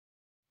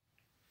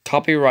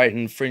Copyright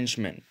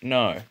infringement.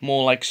 No,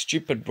 more like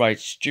stupid right,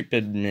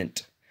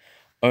 stupidment.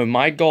 Oh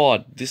my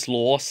god, this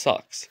law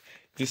sucks.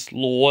 This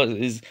law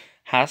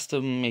has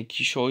to make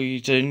sure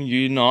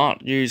you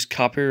not use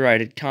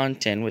copyrighted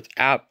content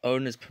without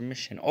owner's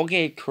permission or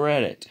get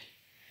credit.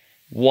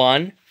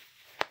 1.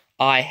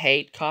 I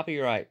hate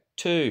copyright.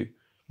 2.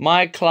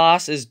 My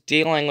class is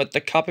dealing with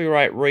the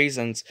copyright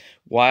reasons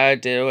why I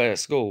did it at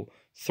school.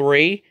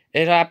 3.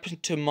 It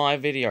happened to my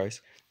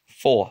videos.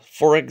 4.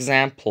 For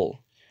example,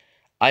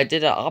 I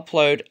did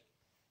upload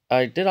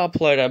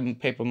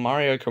Paper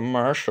Mario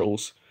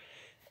commercials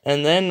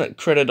and then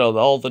credited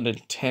all the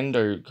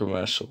Nintendo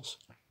commercials.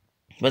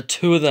 But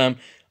 2 of them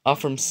are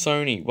from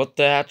Sony. What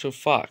the actual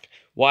fuck?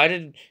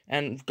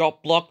 And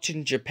got blocked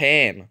in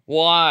Japan.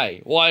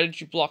 Why? Why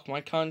did you block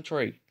my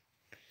country?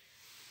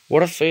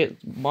 What if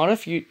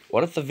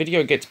the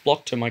video gets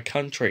blocked in my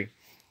country?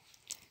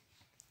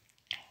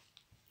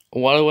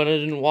 Why I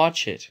didn't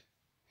watch it?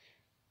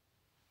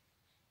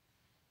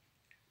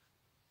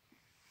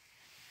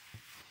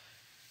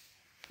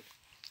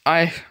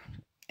 I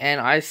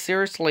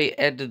seriously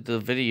edited the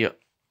video.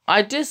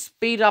 I just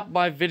speed up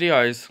my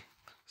videos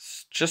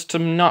just to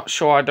not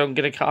sure I don't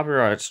get a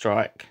copyright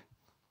strike.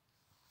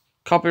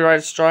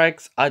 Copyright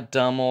strikes are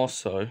dumb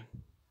also.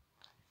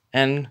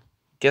 And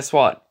guess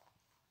what?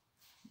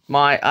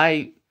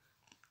 That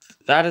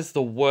is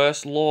the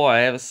worst law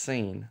I ever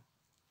seen.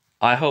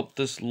 I hope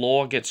this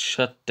law gets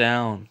shut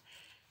down.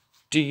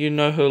 Do you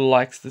know who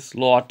likes this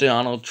law?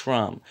 Donald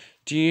Trump.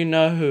 Do you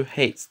know who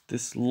hates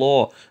this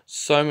law?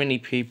 So many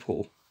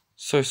people.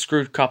 So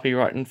screw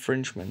copyright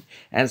infringement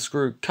and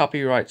screw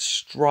copyright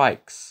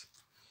strikes.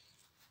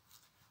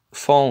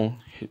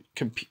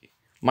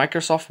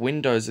 Microsoft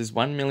Windows is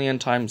 1,000,000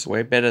 times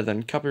way better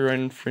than copyright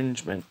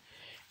infringement.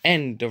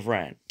 End of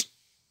rant.